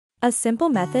A simple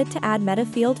method to add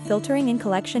Metafield filtering in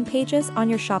collection pages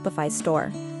on your Shopify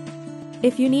store.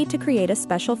 If you need to create a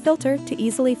special filter to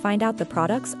easily find out the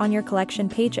products on your collection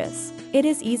pages, it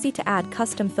is easy to add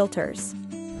custom filters.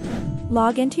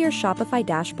 Log into your Shopify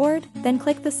dashboard, then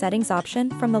click the Settings option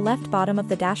from the left bottom of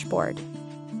the dashboard.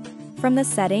 From the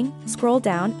setting, scroll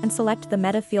down and select the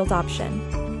Metafield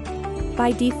option.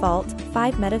 By default,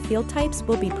 5 Metafield types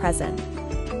will be present.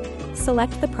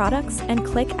 Select the products and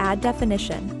click Add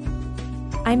Definition.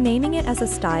 I'm naming it as a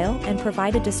style and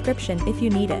provide a description if you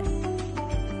need it.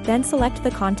 Then select the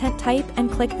content type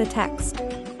and click the text.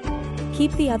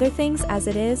 Keep the other things as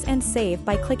it is and save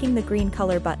by clicking the green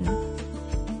color button.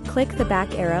 Click the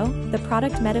back arrow, the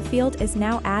product Metafield is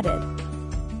now added.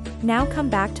 Now come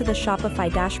back to the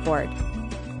Shopify dashboard.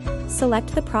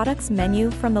 Select the products menu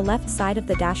from the left side of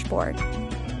the dashboard.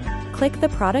 Click the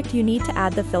product you need to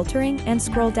add the filtering and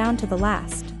scroll down to the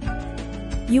last.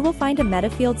 You will find a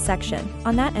Metafield section.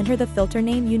 On that, enter the filter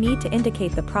name you need to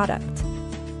indicate the product.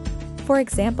 For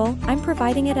example, I'm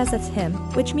providing it as a him,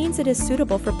 which means it is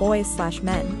suitable for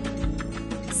boys/men.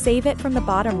 Save it from the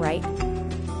bottom right.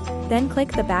 Then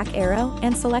click the back arrow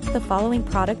and select the following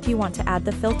product you want to add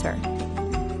the filter.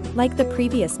 Like the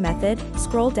previous method,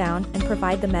 scroll down and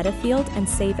provide the Metafield and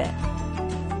save it.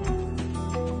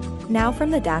 Now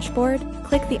from the dashboard,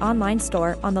 click the online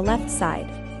store on the left side.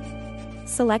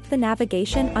 Select the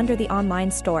navigation under the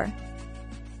online store.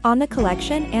 On the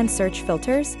collection and search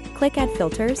filters, click Add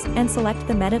Filters and select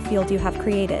the Metafield you have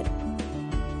created.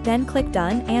 Then click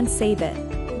Done and save it.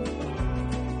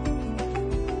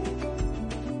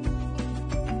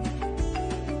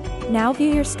 Now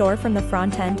view your store from the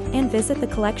front end and visit the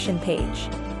collection page.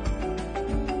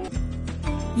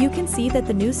 You can see that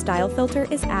the new style filter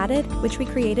is added, which we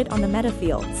created on the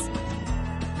Metafields.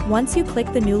 Once you click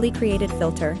the newly created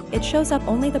filter, it shows up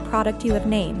only the product you have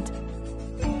named.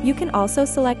 You can also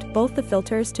select both the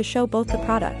filters to show both the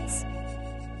products.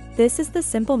 This is the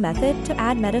simple method to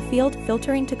add Metafield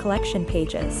filtering to collection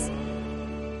pages.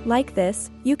 Like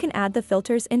this, you can add the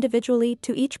filters individually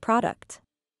to each product.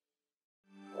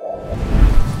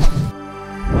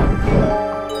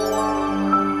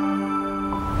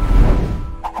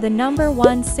 The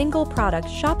 #1 single product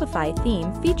Shopify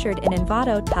theme featured in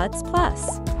Envato Tuts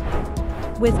Plus.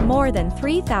 With more than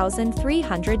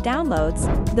 3,300 downloads,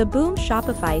 the Boom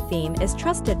Shopify theme is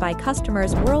trusted by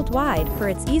customers worldwide for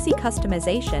its easy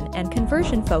customization and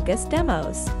conversion-focused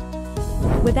demos.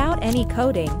 Without any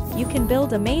coding, you can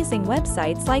build amazing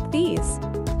websites like these.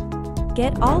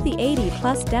 Get all the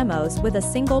 80+ demos with a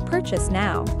single purchase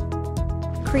now.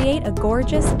 Create a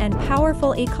gorgeous and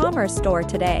powerful e-commerce store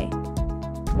today.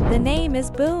 The name is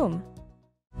Boom.